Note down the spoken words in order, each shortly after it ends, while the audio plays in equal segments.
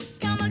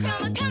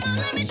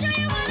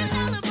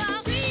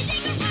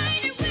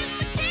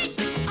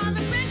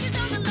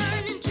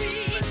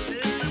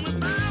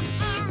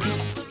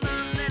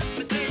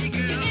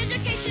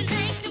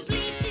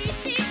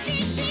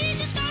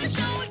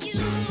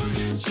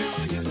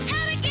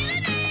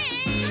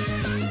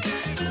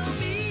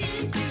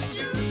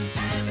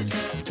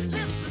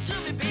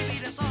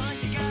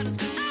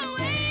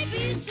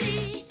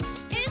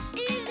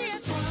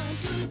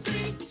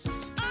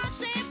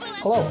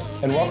Hello,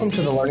 and welcome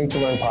to the Learning to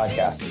Learn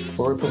podcast,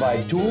 where we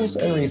provide tools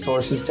and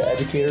resources to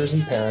educators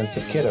and parents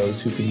of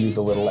kiddos who could use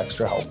a little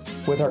extra help.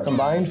 With our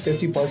combined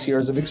 50 plus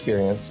years of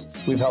experience,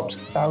 we've helped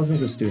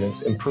thousands of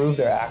students improve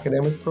their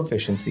academic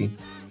proficiency,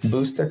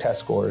 boost their test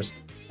scores,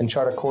 and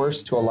chart a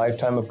course to a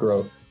lifetime of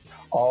growth,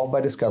 all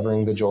by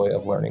discovering the joy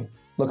of learning.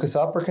 Look us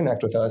up or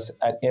connect with us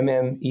at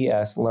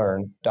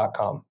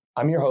mmeslearn.com.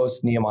 I'm your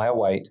host, Nehemiah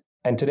White,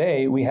 and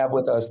today we have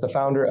with us the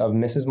founder of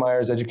Mrs.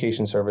 Myers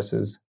Education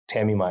Services,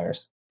 Tammy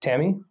Myers.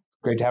 Tammy,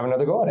 great to have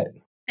another go at it.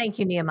 Thank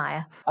you,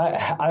 Nehemiah.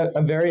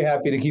 I'm very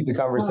happy to keep the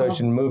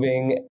conversation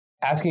moving,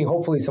 asking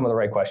hopefully some of the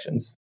right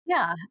questions.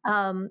 Yeah,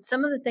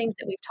 some of the things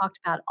that we've talked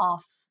about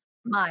off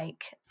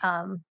mic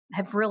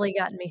have really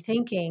gotten me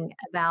thinking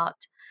about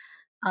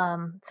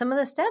some of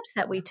the steps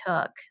that we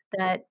took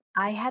that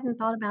I hadn't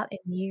thought about in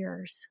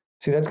years.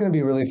 See, that's going to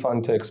be really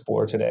fun to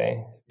explore today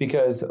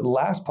because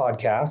last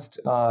podcast,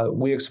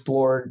 we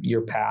explored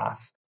your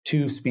path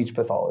to speech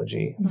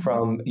pathology.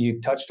 You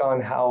touched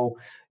on how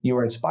you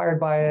were inspired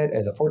by it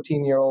as a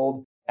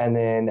 14-year-old, and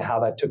then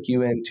how that took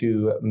you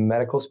into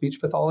medical speech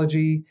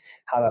pathology,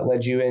 how that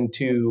led you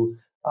into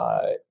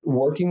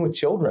working with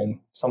children,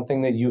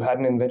 something that you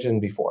hadn't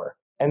envisioned before.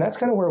 And that's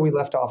kind of where we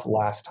left off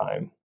last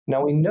time.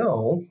 Now we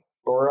know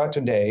where we're at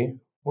today.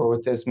 We're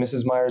with this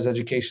Mrs. Myers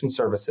Education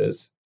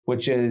Services,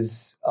 which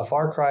is a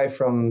far cry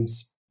from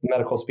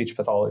medical speech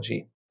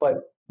pathology. But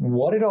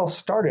what it all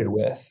started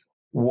with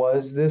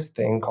was this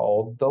thing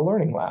called the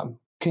Learning Lab.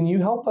 Can you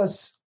help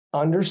us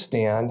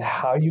understand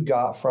how you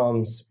got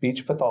from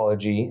speech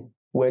pathology,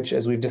 which,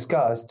 as we've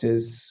discussed,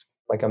 is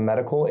like a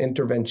medical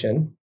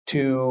intervention,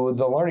 to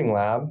the Learning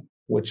Lab,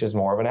 which is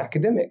more of an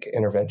academic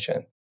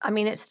intervention? I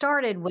mean, it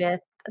started with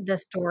the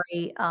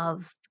story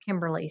of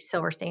Kimberly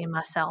Silverstein and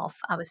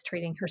myself. I was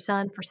treating her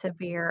son for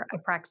severe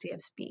apraxia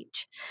of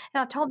speech.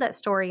 And I told that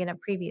story in a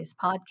previous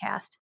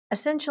podcast.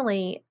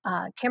 Essentially,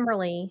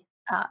 Kimberly,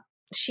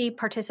 she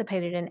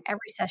participated in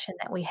every session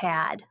that we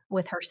had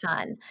with her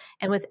son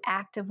and was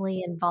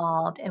actively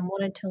involved and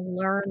wanted to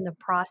learn the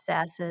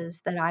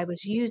processes that I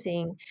was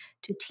using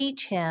to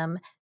teach him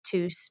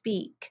to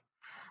speak.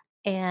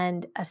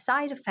 And a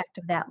side effect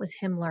of that was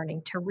him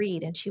learning to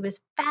read. And she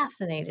was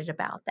fascinated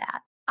about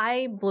that.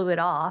 I blew it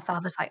off. I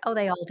was like, oh,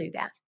 they all do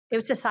that. It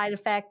was a side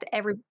effect.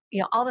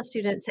 All the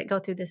students that go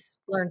through this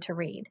learn to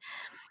read.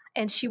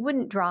 And she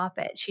wouldn't drop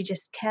it. She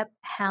just kept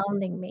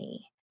hounding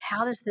me.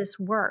 How does this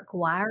work?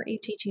 Why aren't you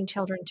teaching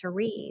children to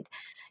read?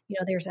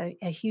 There's a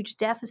huge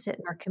deficit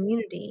in our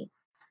community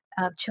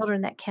of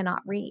children that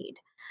cannot read.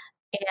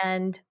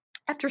 And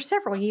after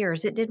several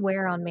years, it did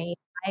wear on me.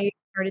 I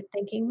started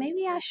thinking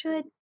maybe I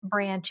should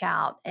branch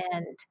out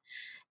and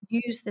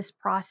use this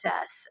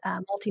process,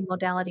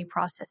 multimodality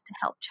process, to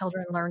help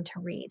children learn to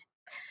read.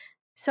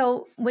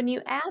 So when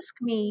you ask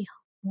me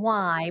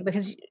why,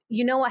 because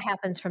you know what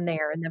happens from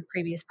there, in the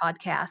previous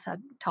podcast, I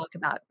talked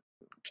about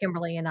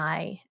Kimberly and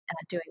I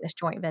doing this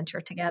joint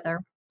venture together.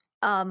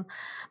 But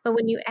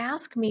when you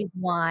ask me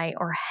why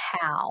or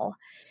how,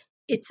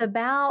 it's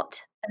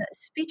about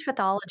speech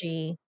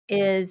pathology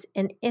is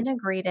an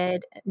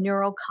integrated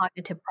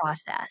neurocognitive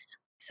process.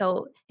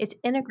 So it's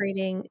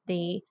integrating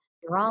the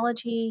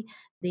neurology,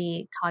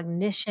 the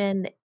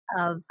cognition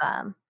of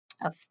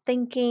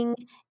thinking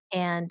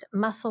and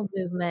muscle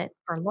movement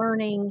for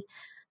learning,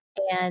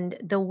 and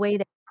the way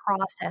they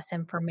process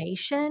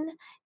information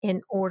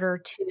in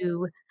order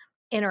to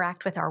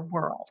interact with our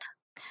world.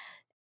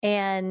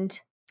 And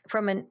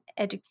from an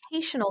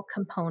educational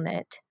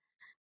component,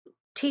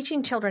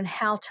 teaching children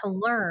how to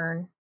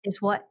learn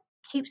is what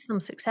keeps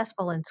them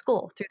successful in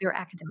school through their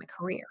academic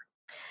career.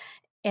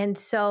 And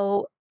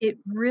so it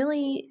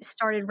really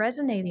started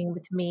resonating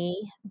with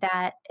me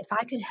that if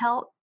I could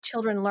help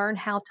children learn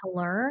how to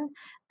learn,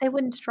 they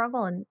wouldn't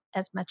struggle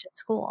as much at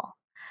school.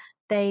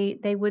 They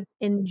would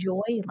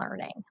enjoy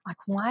learning. Like,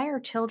 why are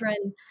children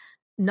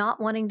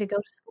not wanting to go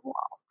to school?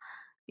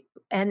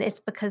 And it's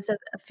because of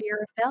a fear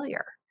of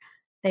failure.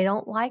 They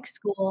don't like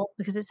school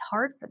because it's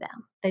hard for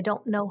them. They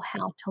don't know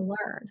how to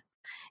learn.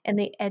 And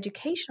the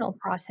educational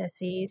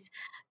processes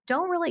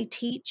don't really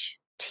teach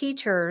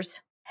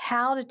teachers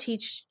how to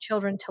teach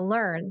children to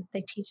learn.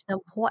 They teach them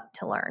what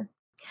to learn.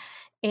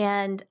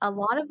 And a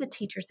lot of the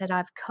teachers that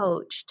I've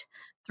coached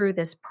through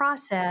this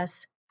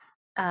process,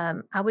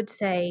 I would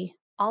say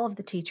all of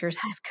the teachers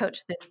I've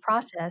coached this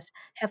process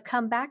have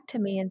come back to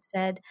me and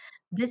said,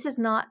 this is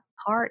not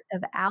part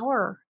of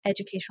our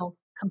educational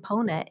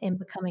component in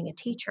becoming a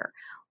teacher.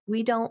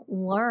 We don't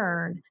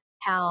learn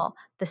how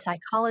the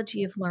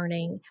psychology of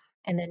learning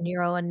and the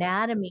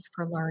neuroanatomy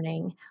for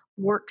learning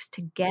works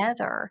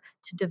together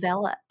to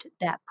develop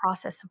that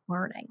process of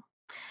learning.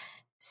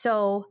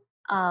 So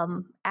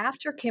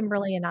after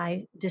Kimberly and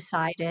I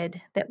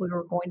decided that we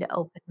were going to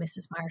open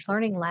Mrs. Myers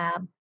Learning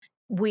Lab,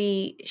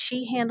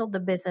 she handled the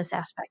business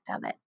aspect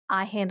of it.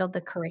 I handled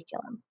the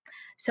curriculum.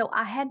 So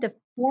I had to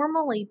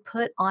formally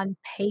put on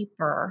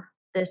paper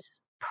this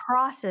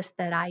process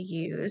that I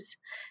use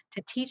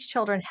to teach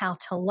children how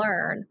to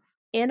learn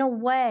in a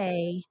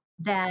way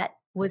that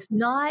was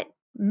not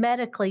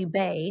medically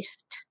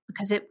based,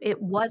 because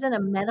it wasn't a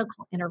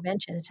medical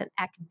intervention, it's an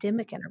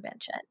academic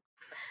intervention.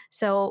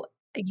 So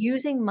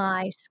using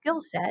my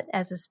skill set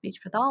as a speech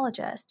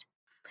pathologist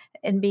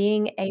and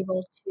being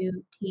able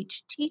to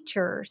teach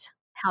teachers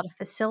how to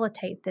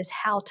facilitate this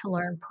how to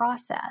learn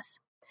process,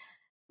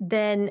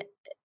 then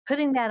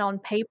putting that on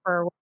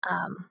paper,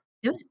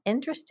 it was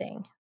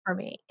interesting for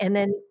me. And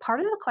then part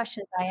of the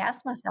questions I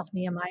asked myself,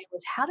 Nehemiah,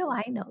 was how do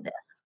I know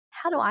this?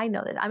 How do I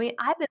know this? I mean,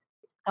 I've been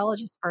a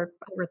pathologist for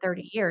over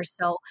 30 years.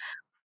 So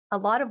a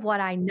lot of what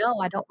I know,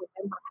 I don't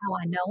remember how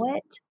I know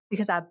it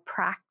because I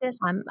practice.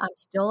 I'm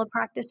still a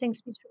practicing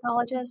speech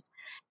pathologist.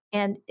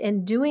 And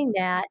in doing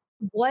that,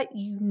 what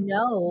you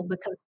know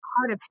becomes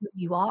part of who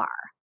you are.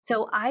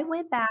 So I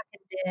went back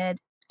and did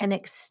an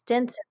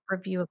extensive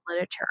review of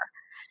literature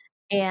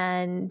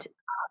and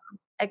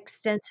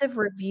extensive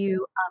review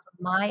of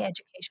my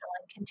educational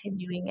and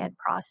continuing ed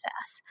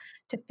process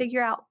to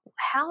figure out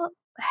how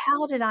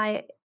did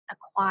I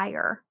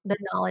acquire the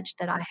knowledge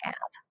that I have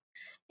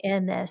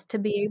in this to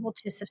be able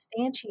to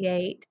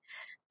substantiate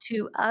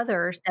to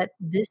others that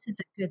this is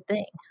a good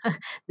thing.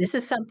 This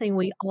is something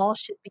we all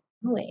should be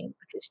doing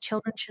because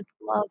children should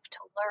love to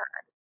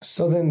learn.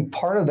 So then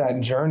part of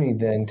that journey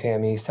then,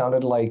 Tammy,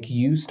 sounded like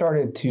you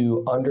started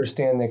to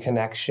understand the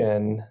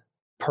connection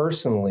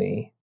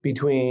personally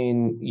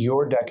between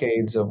your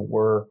decades of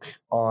work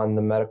on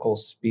the medical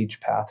speech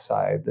path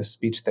side, the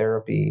speech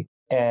therapy,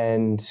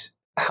 and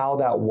how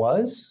that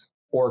was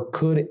or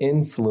could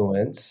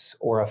influence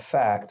or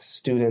affect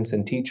students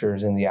and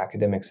teachers in the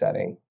academic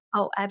setting.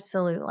 Oh,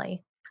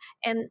 absolutely.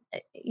 And,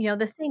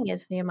 the thing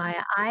is,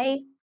 Nehemiah,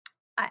 I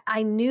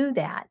knew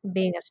that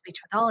being a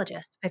speech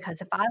pathologist,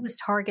 because if I was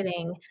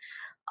targeting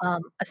a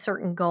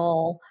certain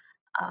goal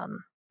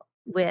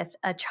with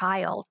a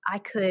child, I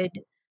could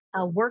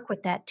work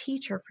with that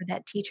teacher for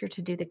that teacher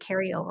to do the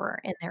carryover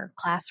in their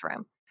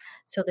classroom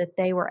so that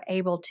they were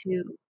able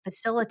to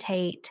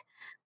facilitate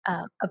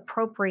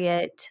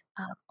appropriate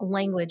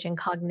language and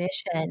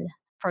cognition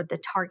for the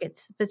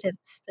targets,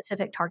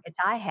 specific targets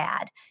I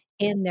had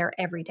in their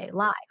everyday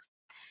life.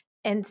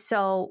 And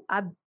so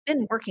I've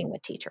been working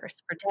with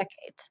teachers for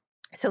decades.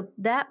 So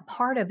that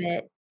part of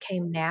it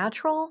came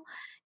natural.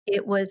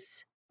 It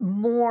was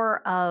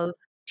more of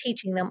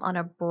teaching them on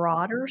a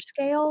broader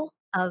scale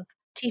of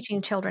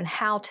teaching children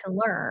how to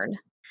learn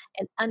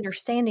and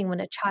understanding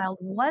when a child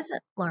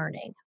wasn't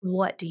learning,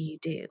 what do you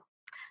do?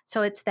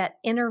 So it's that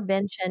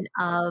intervention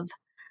of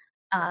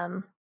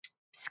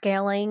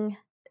scaling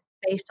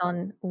based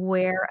on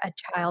where a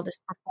child is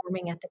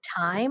performing at the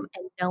time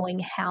and knowing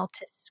how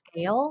to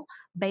scale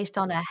based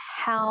on a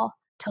how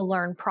to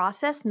learn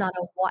process, not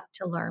a what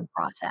to learn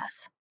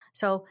process.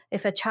 So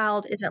if a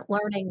child isn't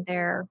learning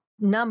their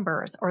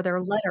numbers or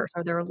their letter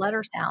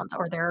sounds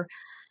or the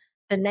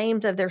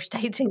names of their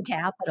states and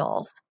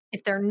capitals,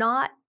 if they're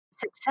not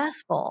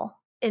successful,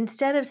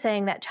 instead of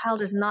saying that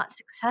child is not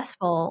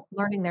successful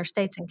learning their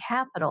states and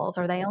capitals,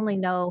 or they only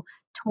know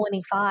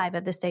 25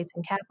 of the states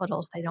and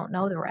capitals, they don't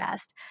know the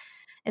rest.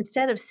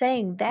 Instead of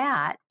saying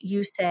that,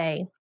 you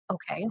say,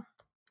 okay,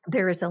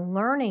 there is a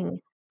learning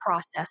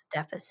process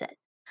deficit.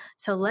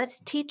 So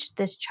let's teach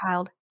this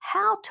child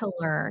how to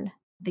learn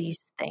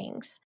these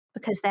things,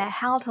 because that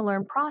how to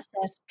learn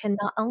process can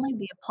not only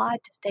be applied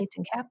to states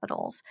and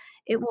capitals,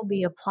 it will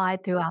be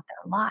applied throughout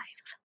their life.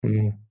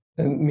 Mm-hmm.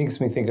 It makes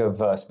me think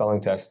of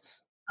spelling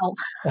tests. Oh,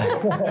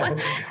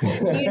 that's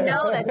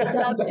a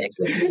subject.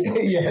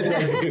 Yes,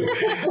 I do.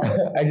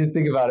 I just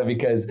think about it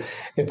because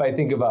if I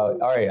think about,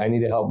 all right, I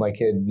need to help my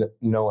kid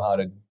know how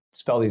to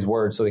spell these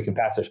words so they can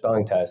pass their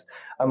spelling test.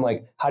 I'm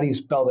like, how do you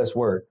spell this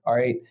word? All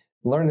right,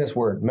 learn this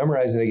word,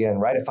 memorize it again,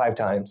 write it 5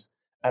 times.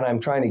 And I'm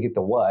trying to get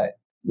the what.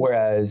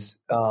 Whereas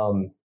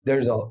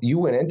you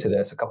went into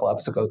this a couple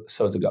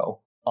episodes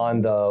ago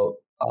on the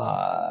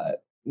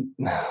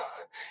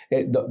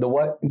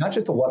what, not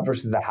just the what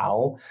versus the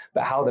how,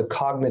 but how the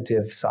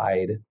cognitive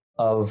side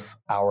of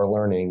our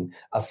learning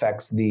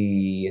affects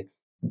the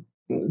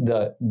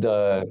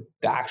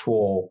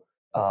actual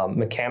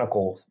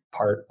mechanical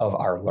part of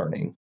our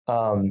learning.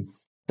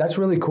 That's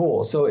really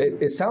cool. So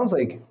it sounds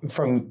like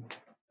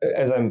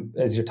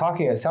as you're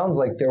talking, it sounds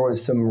like there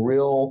was some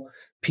real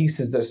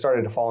pieces that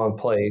started to fall in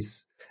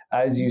place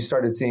as you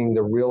started seeing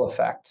the real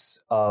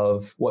effects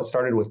of what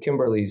started with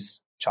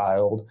Kimberly's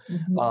child,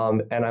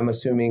 and I'm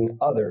assuming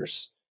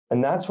others.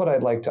 And that's what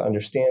I'd like to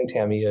understand,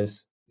 Tammy,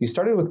 is you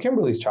started with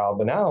Kimberly's child,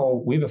 but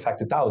now we've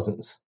affected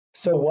thousands.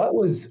 So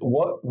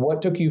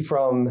what took you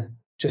from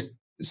just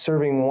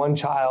serving one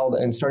child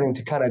and starting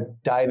to kind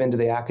of dive into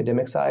the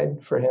academic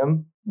side for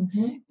him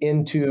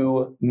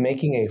into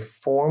making a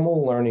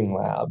formal learning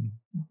lab?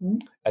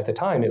 At the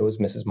time, it was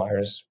Mrs.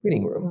 Meyer's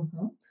reading room.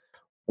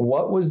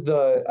 What are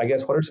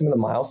some of the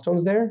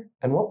milestones there?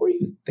 And what were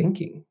you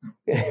thinking?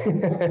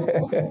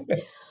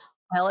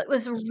 Well, it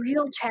was a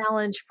real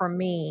challenge for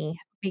me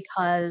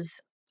because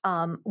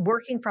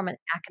working from an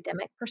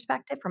academic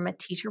perspective, from a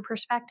teacher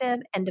perspective,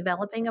 and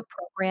developing a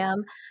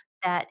program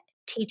that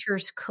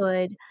teachers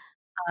could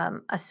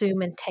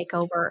assume and take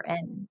over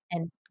and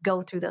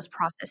go through those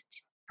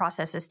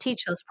processes,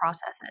 teach those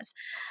processes.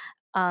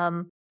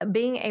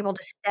 Being able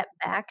to step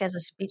back as a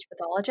speech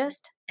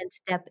pathologist and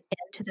step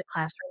into the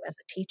classroom as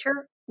a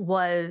teacher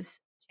was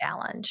a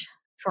challenge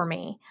for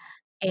me.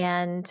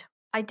 And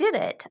I did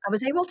it. I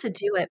was able to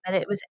do it, but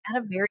it was at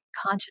a very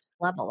conscious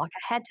level. Like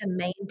I had to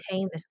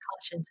maintain this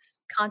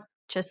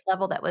conscious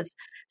level that was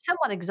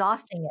somewhat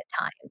exhausting at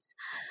times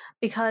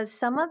because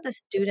some of the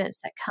students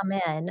that come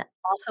in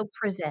also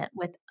present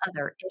with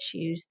other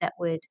issues that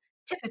would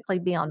typically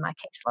be on my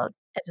caseload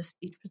as a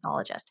speech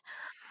pathologist.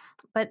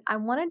 But I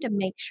wanted to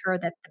make sure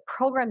that the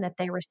program that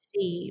they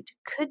received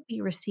could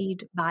be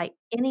received by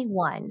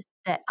anyone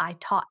that I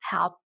taught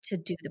how to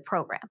do the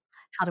program,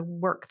 how to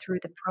work through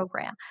the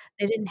program.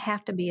 They didn't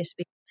have to be a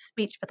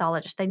speech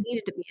pathologist, they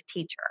needed to be a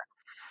teacher.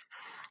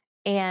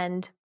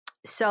 And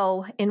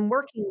so, in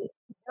working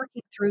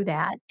through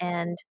that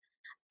and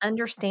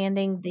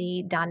understanding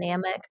the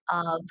dynamic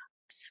of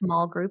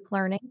small group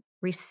learning,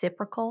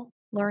 reciprocal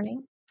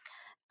learning,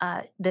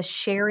 the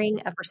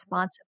sharing of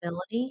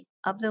responsibility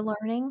of the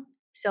learning.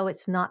 So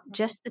it's not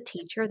just the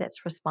teacher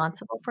that's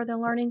responsible for the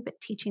learning, but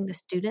teaching the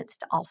students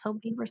to also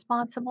be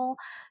responsible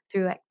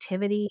through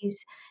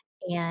activities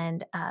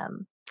and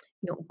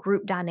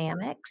group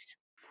dynamics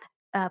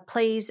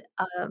plays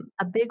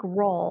a big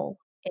role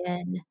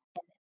in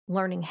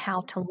learning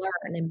how to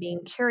learn and being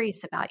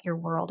curious about your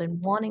world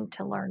and wanting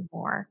to learn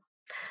more.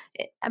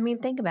 I mean,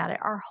 think about it.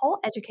 Our whole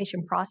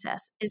education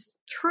process is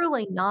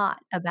truly not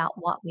about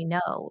what we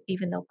know,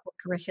 even though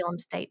curriculum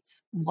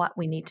states what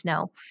we need to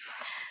know.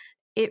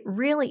 It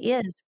really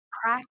is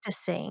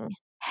practicing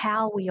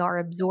how we are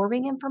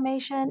absorbing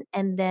information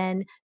and then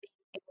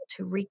being able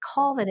to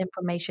recall that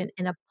information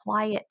and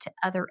apply it to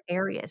other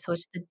areas. So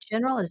it's the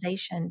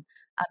generalization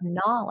of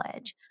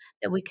knowledge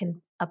that we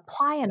can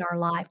apply in our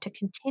life to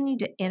continue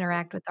to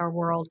interact with our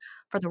world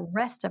for the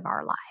rest of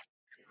our life.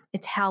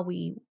 It's how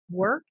we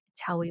work.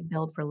 It's how we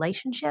build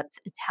relationships.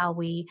 It's how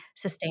we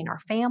sustain our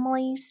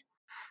families.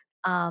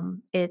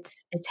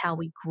 It's how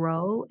we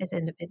grow as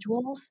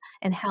individuals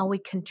and how we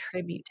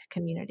contribute to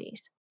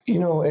communities.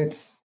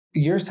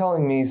 You're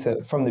telling me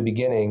that from the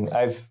beginning,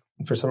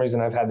 for some reason,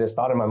 I've had this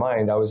thought in my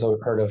mind. I always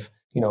heard of,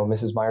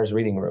 Mrs. Myers'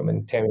 reading room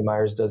and Tammy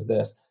Myers does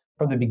this.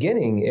 From the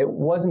beginning, it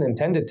wasn't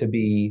intended to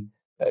be,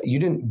 you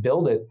didn't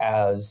build it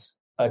as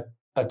a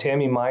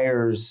Tammy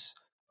Myers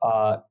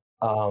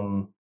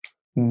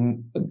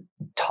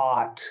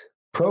taught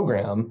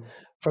program.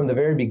 From the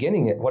very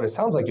beginning, what it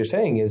sounds like you're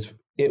saying is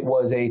it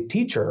was a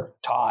teacher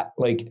taught.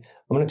 Like,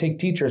 I'm going to take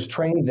teachers,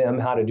 train them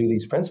how to do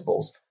these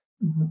principles.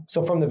 Mm-hmm.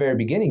 So from the very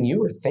beginning, you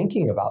were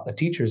thinking about the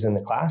teachers in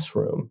the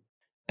classroom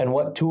and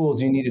what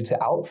tools you needed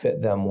to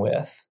outfit them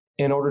with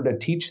in order to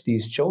teach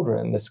these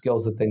children the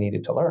skills that they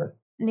needed to learn.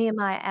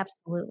 Nehemiah,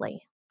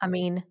 absolutely. I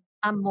mean,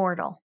 I'm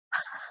mortal.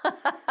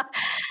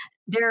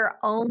 There are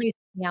only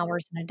 3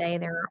 hours in a day.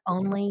 There are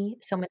only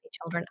so many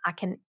children I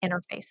can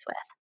interface with.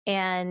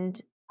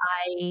 And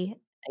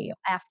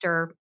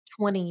after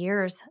 20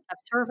 years of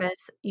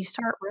service, you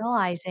start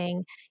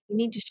realizing you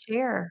need to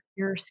share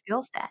your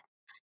skill set.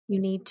 You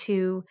need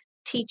to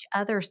teach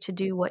others to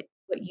do what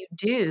you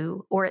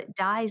do, or it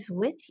dies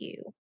with you.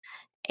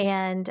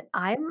 And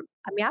I've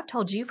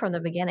told you from the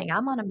beginning,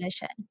 I'm on a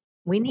mission.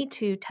 We need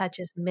to touch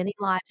as many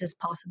lives as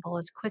possible,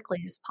 as quickly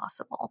as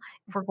possible,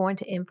 if we're going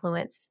to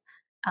influence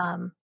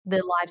the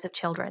lives of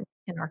children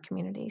in our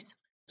communities.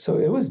 So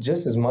it was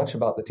just as much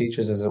about the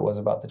teachers as it was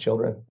about the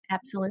children.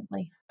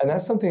 Absolutely. And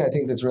that's something I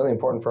think that's really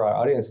important for our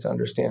audience to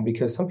understand,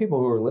 because some people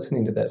who are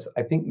listening to this,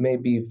 I think, may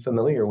be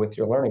familiar with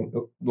your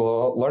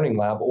learning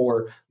lab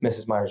or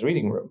Mrs. Myers'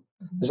 reading room.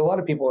 Mm-hmm. There's a lot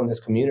of people in this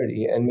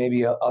community and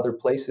maybe other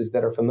places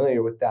that are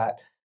familiar with that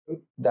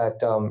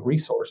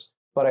resource.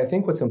 But I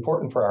think what's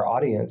important for our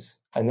audience,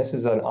 and this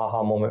is an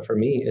aha moment for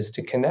me, is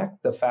to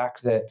connect the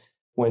fact that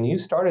when you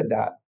started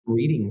that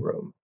reading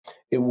room,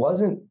 it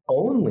wasn't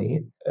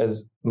only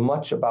as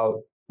much about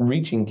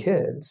reaching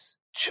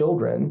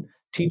children,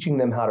 teaching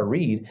them how to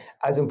read,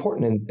 as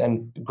important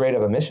and great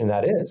of a mission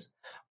that is,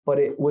 but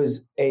it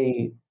was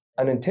an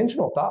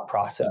intentional thought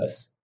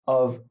process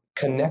of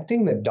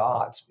connecting the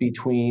dots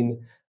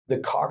between the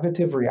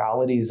cognitive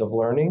realities of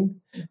learning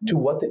to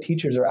what the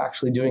teachers are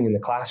actually doing in the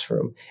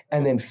classroom,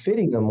 and then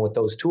fitting them with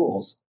those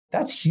tools.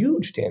 That's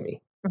huge,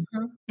 Tammy.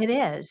 Mm-hmm. It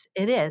is.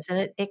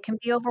 And it can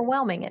be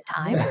overwhelming at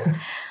times.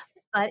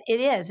 But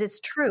it's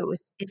true.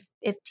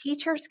 If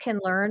teachers can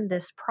learn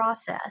this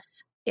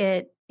process,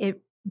 it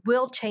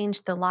will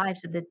change the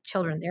lives of the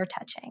children they're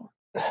touching.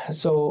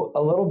 So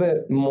a little bit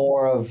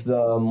more of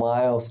the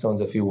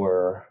milestones, if you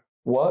were.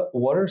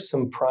 What are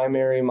some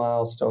primary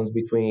milestones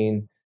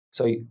between,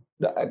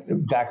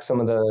 back some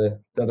of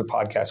the other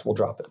podcasts we'll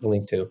drop the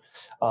link to.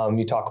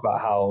 You talk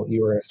about how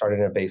you were going to start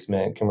in a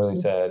basement. Kimberly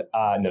said,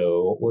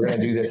 no, we're going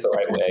to do this the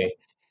right way.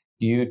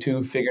 You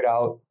two figured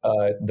out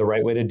the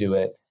right way to do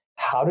it.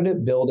 How did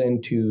it build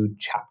into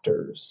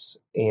chapters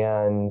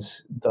and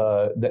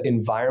the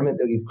environment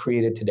that we've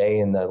created today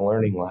in the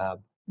learning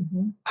lab?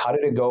 Mm-hmm. How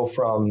did it go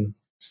from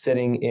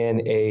sitting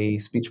in a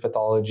speech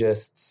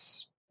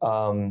pathologist's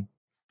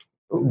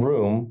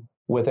room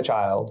with a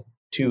child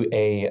to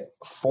a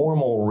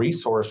formal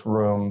resource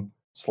room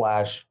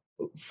slash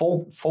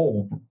full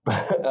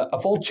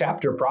a full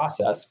chapter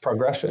process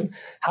progression.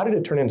 How did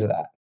it turn into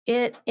that?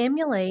 It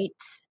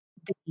emulates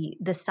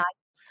the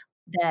cycles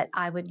that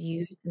I would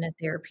use in a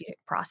therapeutic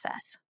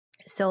process.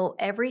 So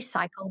every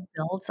cycle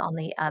builds on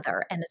the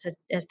other. And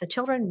as the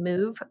children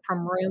move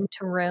from room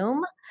to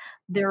room,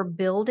 they're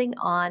building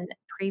on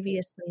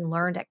previously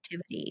learned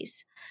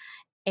activities.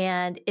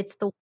 And it's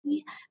the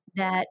way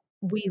that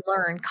we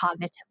learn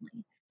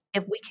cognitively.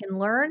 If we can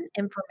learn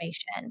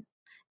information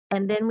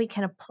and then we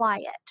can apply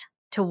it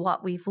to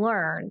what we've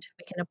learned,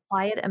 we can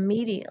apply it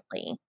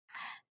immediately,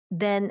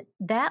 then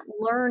that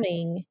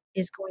learning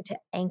is going to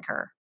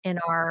anchor in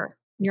our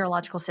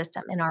neurological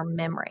system, in our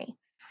memory.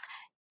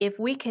 If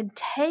we can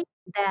take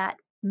that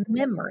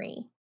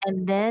memory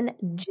and then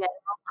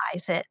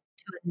generalize it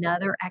to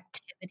another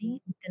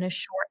activity within a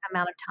short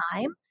amount of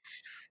time,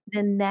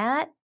 then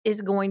that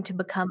is going to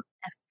become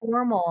a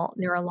formal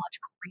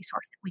neurological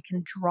resource that we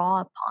can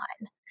draw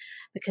upon,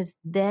 because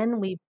then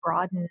we've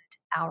broadened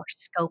our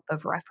scope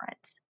of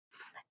reference.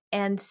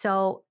 And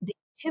so the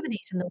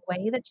activities and the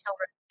way that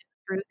children move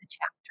through the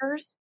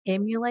chapters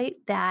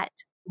emulate that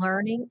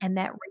learning and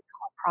that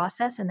recall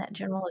process and that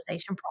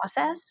generalization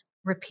process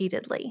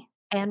repeatedly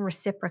and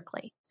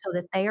reciprocally, so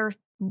that they are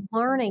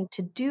learning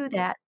to do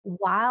that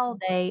while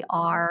they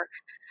are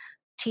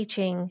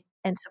teaching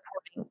and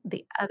supporting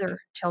the other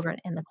children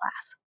in the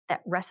class.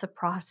 That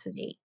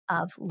reciprocity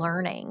of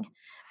learning.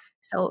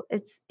 So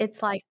it's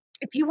like,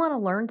 if you want to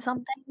learn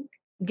something,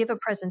 give a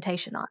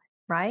presentation on it,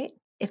 right?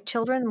 If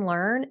children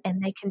learn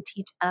and they can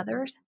teach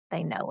others,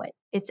 they know it.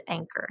 It's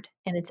anchored,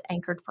 and it's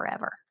anchored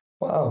forever.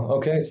 Wow.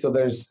 Okay. So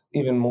there's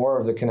even more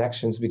of the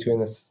connections between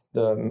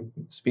the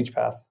speech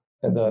path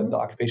and the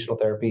occupational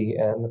therapy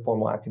and the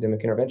formal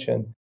academic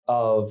intervention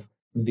of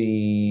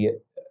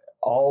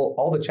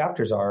all the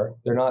chapters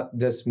they're not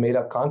this made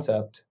up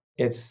concept.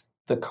 It's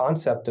the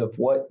concept of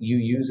what you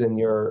use in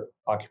your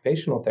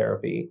occupational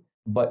therapy,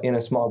 but in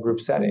a small group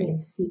setting.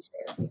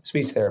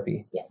 Speech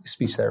therapy. Yeah.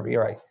 Speech therapy.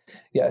 Right.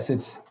 Yes.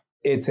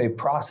 It's a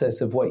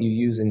process of what you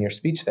use in your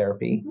speech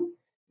therapy,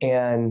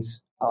 and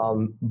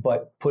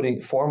but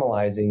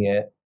formalizing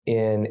it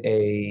in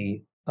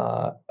a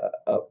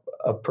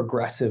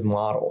progressive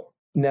model.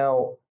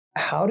 Now,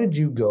 how did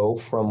you go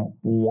from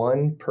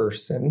one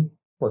person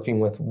working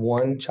with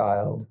one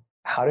child?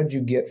 How did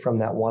you get from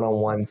that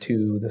one-on-one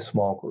to the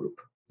small group?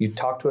 You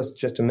talked to us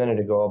just a minute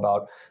ago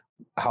about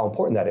how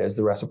important that is,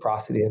 the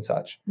reciprocity and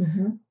such.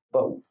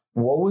 But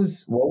what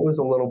was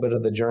a little bit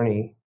of the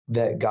journey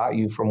that got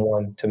you from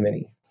one to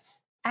many?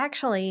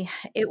 Actually,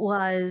 it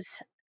was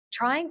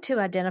trying to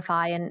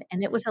identify, and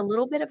it was a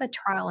little bit of a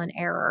trial and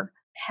error,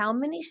 how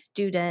many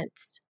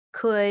students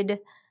could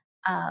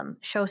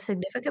show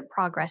significant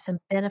progress and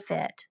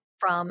benefit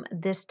from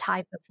this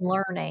type of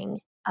learning,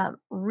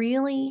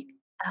 really,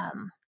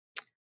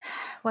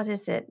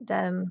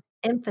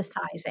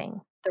 emphasizing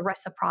the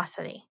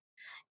reciprocity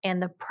and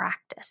the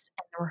practice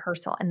and the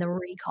rehearsal and the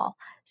recall.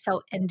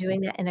 So, and doing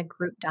that in a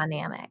group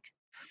dynamic.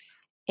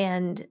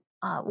 And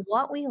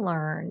what we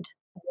learned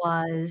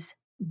was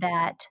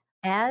that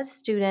as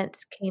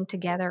students came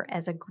together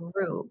as a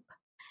group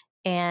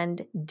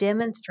and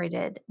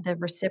demonstrated the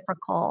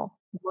reciprocal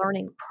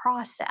learning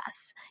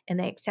process, and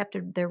they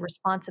accepted their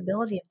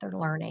responsibility of their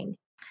learning,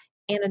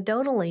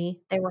 anecdotally,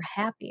 they were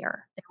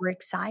happier. They were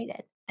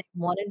excited. They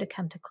wanted to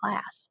come to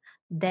class.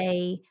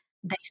 They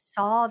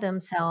saw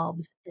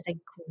themselves as a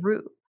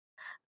group,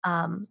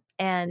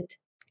 and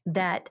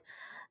that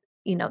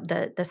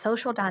the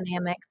social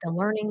dynamic, the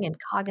learning and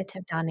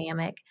cognitive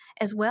dynamic,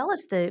 as well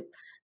as the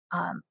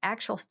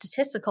actual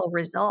statistical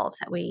results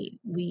that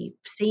we've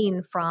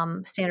seen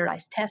from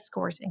standardized test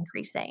scores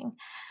increasing,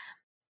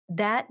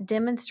 that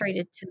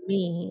demonstrated to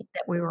me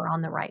that we were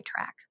on the right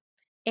track.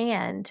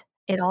 And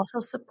it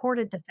also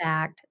supported the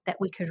fact that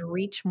we could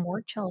reach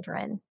more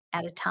children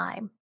at a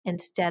time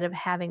instead of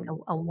having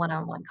a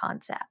one-on-one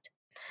concept.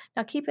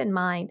 Now, keep in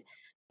mind,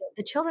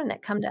 the children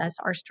that come to us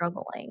are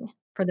struggling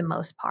for the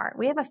most part.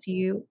 We have a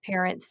few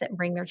parents that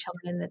bring their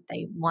children in that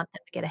they want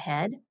them to get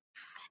ahead,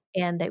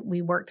 and that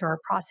we work through our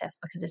process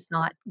because it's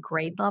not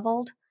grade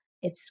leveled,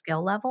 it's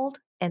skill leveled,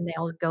 and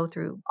they'll go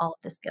through all of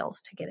the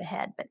skills to get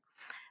ahead. But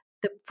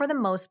for the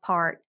most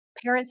part,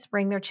 parents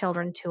bring their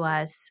children to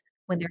us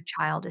when their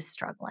child is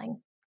struggling.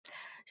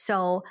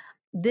 So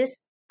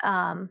this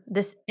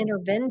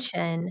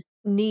intervention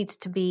needs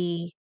to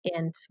be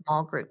in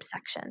small group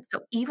sections.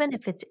 So even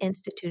if it's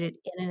instituted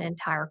in an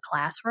entire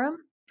classroom,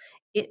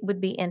 it would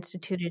be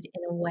instituted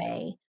in a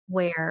way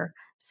where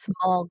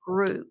small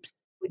groups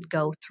would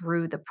go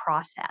through the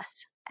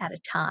process at a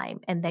time,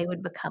 and they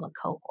would become a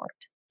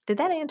cohort. Did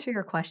that answer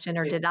your question,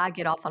 or did I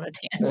get off on a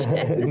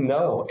tangent?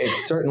 No, it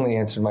certainly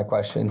answered my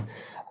question.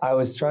 I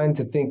was trying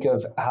to think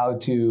of how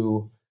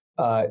to,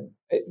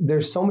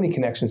 there's so many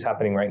connections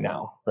happening right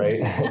now,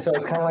 right? So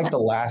it's kind of like the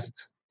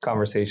last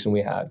conversation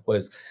we had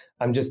was,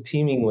 I'm just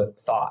teeming with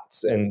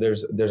thoughts, and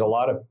there's a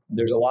lot of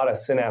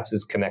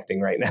synapses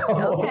connecting right now.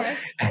 Okay.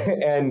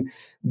 And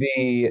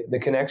the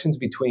connections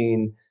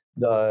between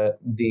the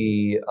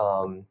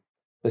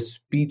the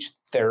speech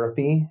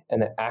therapy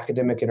and the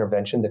academic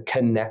intervention, the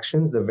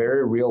connections, the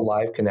very real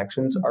live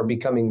connections are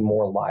becoming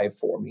more live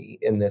for me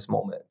in this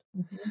moment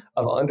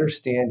of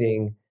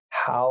understanding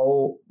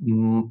how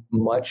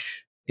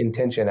much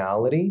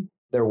intentionality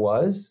there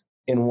was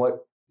in what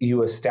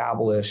you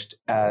established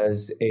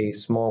as a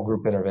small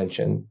group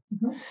intervention.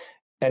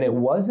 And it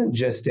wasn't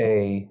just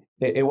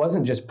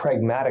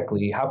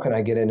pragmatically, how can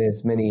I get in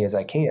as many as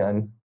I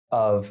can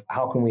of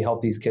how can we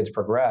help these kids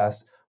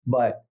progress?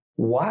 But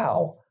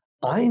wow,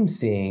 I'm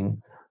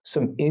seeing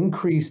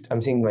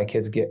my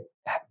kids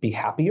be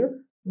happier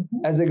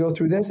as they go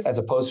through this, as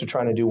opposed to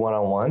trying to do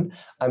one-on-one.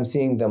 I'm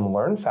seeing them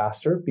learn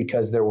faster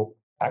because they're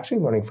actually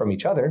learning from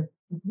each other.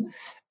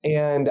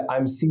 And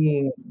I'm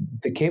seeing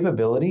the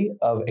capability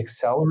of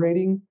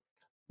accelerating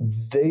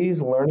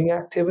these learning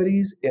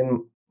activities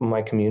in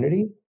my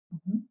community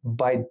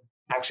by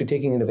actually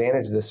taking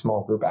advantage of this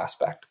small group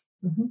aspect.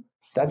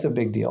 That's a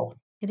big deal.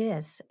 It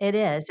is. It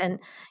is. And,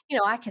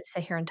 I can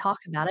sit here and talk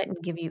about it and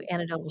give you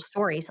anecdotal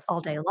stories all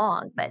day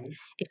long. But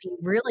if you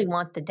really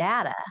want the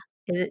data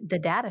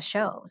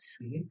shows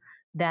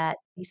that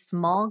these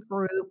small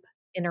group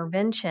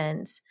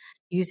interventions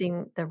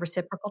using the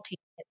reciprocal teaching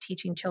and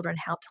teaching children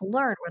how to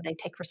learn, where they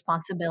take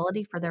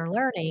responsibility for their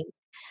learning,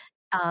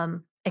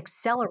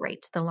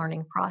 accelerates the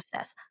learning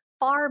process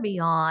far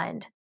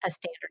beyond a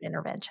standard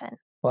intervention.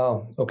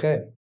 Wow.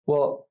 Okay.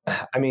 Well,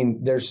 I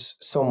mean, there's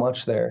so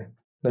much there.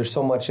 There's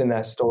so much in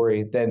that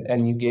story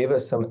and you gave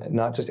us some,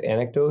 not just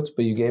anecdotes,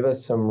 but you gave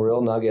us some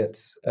real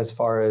nuggets as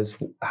far as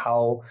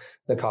how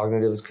the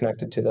cognitive is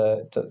connected to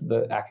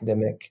the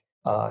academic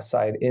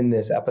side in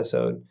this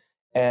episode.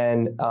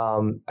 And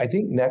I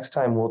think next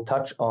time we'll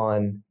touch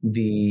on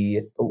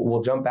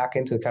we'll jump back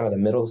into kind of the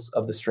middle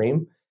of the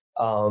stream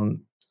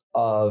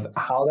of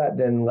how that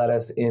then led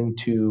us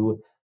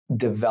into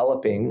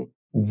developing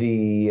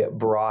the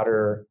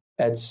broader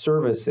ed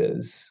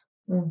services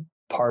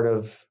part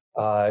of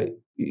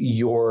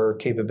your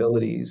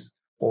capabilities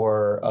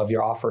or of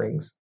your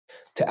offerings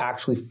to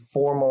actually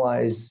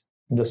formalize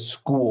the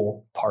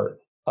school part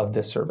of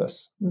this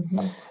service.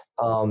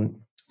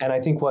 And I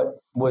think what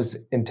was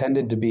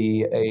intended to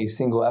be a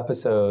single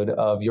episode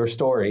of your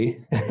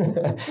story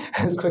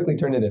has quickly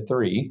turned into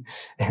 3.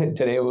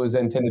 Today it was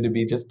intended to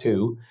be just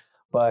 2.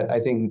 But I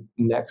think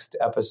next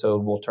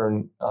episode we'll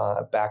turn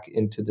jump back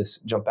into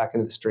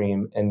the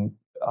stream and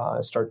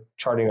start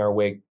charting our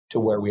way to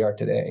where we are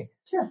today.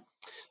 Sure.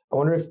 I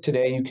wonder if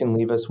today you can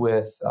leave us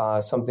with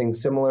something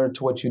similar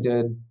to what you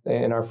did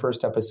in our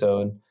first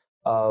episode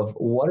of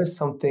what is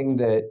something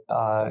that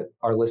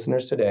our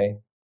listeners today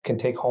can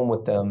take home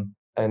with them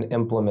and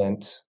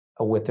implement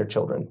with their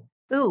children.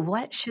 Ooh,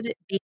 what should it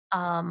be?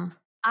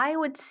 I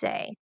would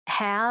say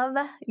have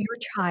your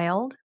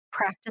child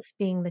practice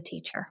being the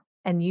teacher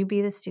and you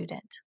be the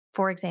student.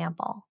 For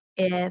example,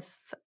 if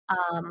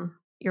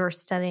you're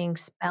studying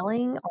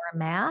spelling or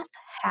math,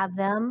 have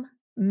them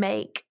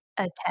make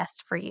a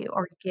test for you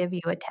or give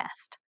you a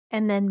test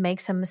and then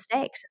make some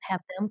mistakes and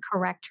have them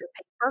correct your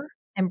paper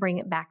and bring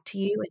it back to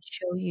you and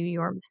show you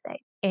your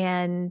mistake.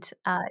 And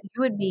you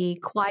would be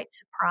quite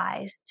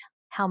surprised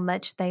how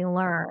much they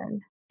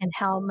learn and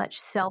how much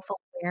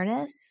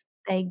self-awareness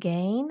they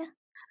gain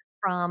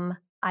from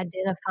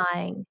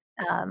identifying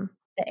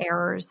the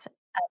errors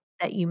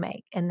that you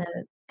make and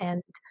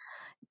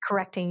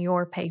correcting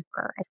your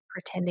paper and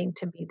pretending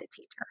to be the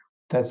teacher.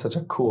 That's such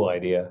a cool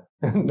idea.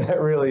 That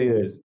really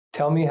is.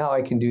 Tell me how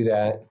I can do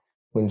that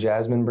when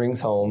Jasmine brings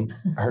home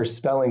her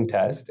spelling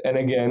test. And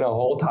again, a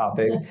whole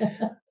topic.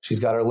 She's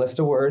got her list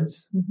of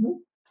words.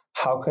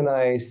 How can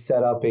I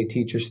set up a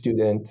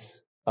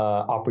teacher-student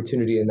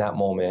opportunity in that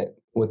moment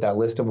with that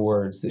list of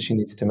words that she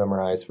needs to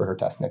memorize for her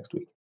test next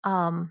week?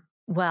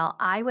 Well,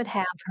 I would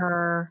have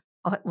her.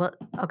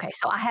 Okay,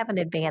 so I have an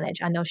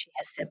advantage. I know she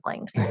has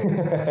siblings.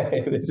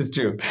 This is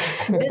true.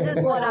 This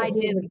is what I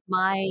did with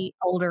my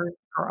older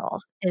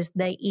girls, is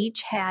they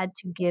each had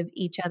to give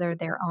each other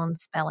their own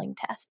spelling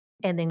test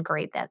and then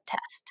grade that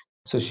test.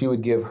 So she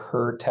would give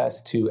her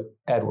test to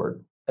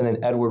Edward, and then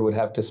Edward would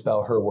have to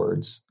spell her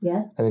words.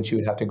 Yes. And then she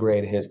would have to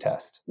grade his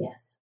test.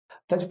 Yes.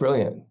 That's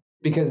brilliant,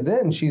 because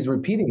then she's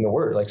repeating the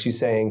word. Like she's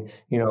saying,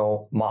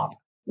 mop.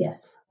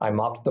 Yes. I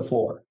mopped the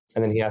floor.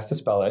 And then he has to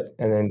spell it.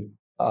 And then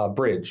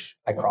bridge.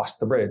 I crossed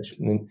the bridge.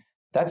 And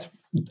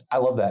I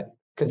love that,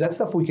 because that's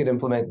stuff we could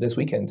implement this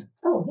weekend.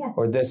 Oh, yes.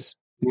 Or this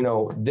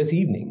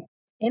evening.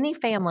 Any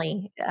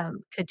family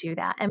could do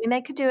that. I mean,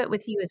 they could do it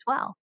with you as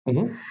well.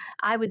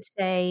 I would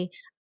say,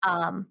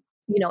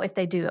 if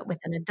they do it with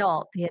an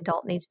adult, the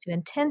adult needs to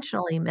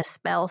intentionally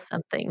misspell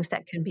some things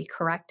that can be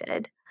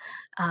corrected.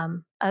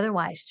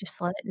 Otherwise, just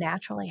let it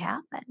naturally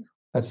happen.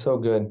 That's so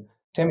good.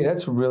 Tammy,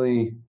 that's a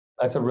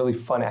really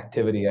fun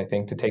activity, I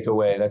think, to take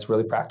away. That's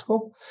really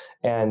practical.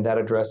 And that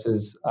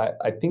addresses,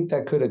 I think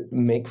that could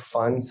make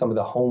fun some of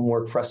the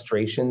homework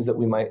frustrations that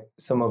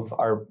some of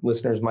our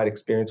listeners might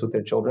experience with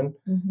their children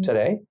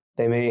today.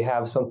 They may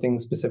have something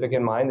specific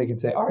in mind. They can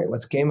say, all right,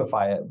 let's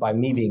gamify it by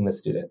me being the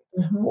student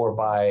or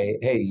by,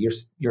 hey,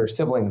 your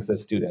sibling's the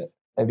student.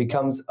 It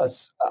becomes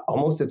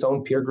almost its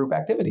own peer group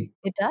activity.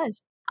 It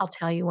does. I'll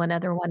tell you one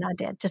other one I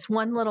did, just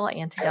one little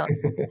antidote.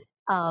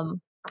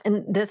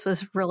 And this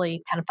was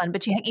really kind of fun,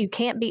 but you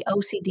can't be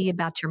OCD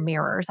about your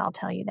mirrors. I'll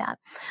tell you that.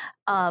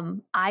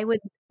 I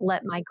would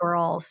let my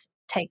girls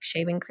take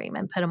shaving cream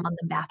and put them on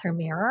the bathroom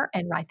mirror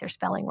and write their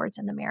spelling words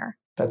in the mirror.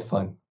 That's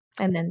fun.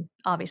 And then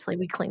obviously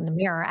we clean the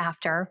mirror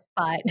after,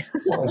 but.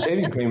 Well, and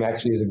shaving cream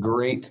actually is a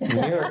great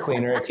mirror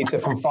cleaner. It keeps it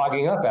from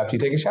fogging up after you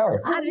take a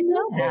shower. I didn't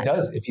know that. It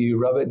does. If you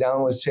rub it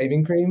down with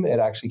shaving cream, it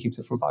actually keeps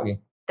it from fogging.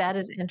 That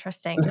is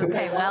interesting.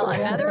 Okay, well,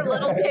 another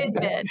little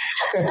tidbit.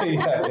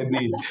 Yeah,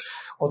 indeed.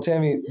 Well,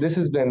 Tammy, this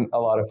has been a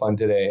lot of fun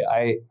today.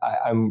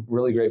 I'm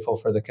really grateful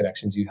for the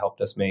connections you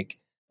helped us make.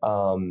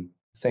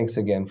 Thanks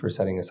again for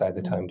setting aside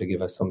the time to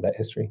give us some of that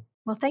history.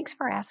 Well, thanks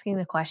for asking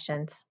the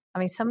questions. I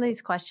mean, some of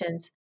these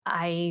questions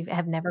I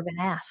have never been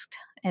asked,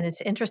 and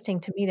it's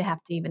interesting to me to have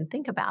to even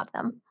think about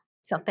them.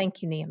 So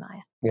thank you,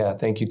 Nehemiah. Yeah,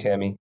 thank you,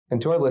 Tammy.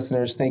 And to our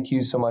listeners, thank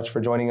you so much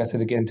for joining us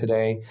again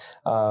today.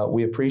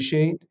 We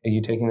appreciate you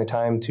taking the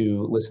time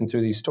to listen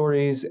through these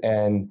stories.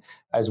 And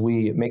as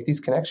we make these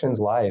connections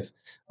live,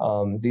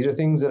 these are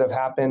things that have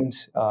happened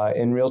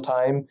in real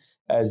time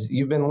as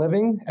you've been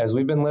living, as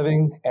we've been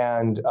living,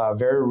 and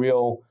very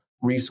real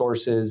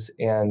resources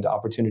and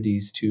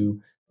opportunities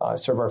to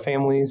serve our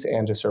families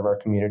and to serve our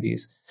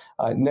communities.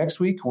 Next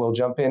week, we'll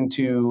jump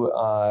into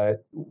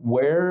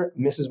where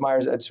Mrs.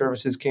 Meyer's Ed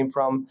Services came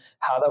from,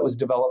 how that was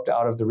developed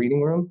out of the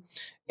reading room,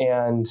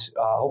 and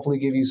hopefully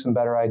give you some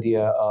better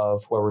idea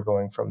of where we're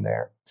going from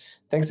there.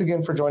 Thanks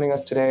again for joining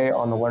us today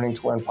on the Learning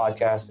to Learn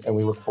podcast, and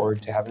we look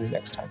forward to having you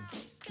next time.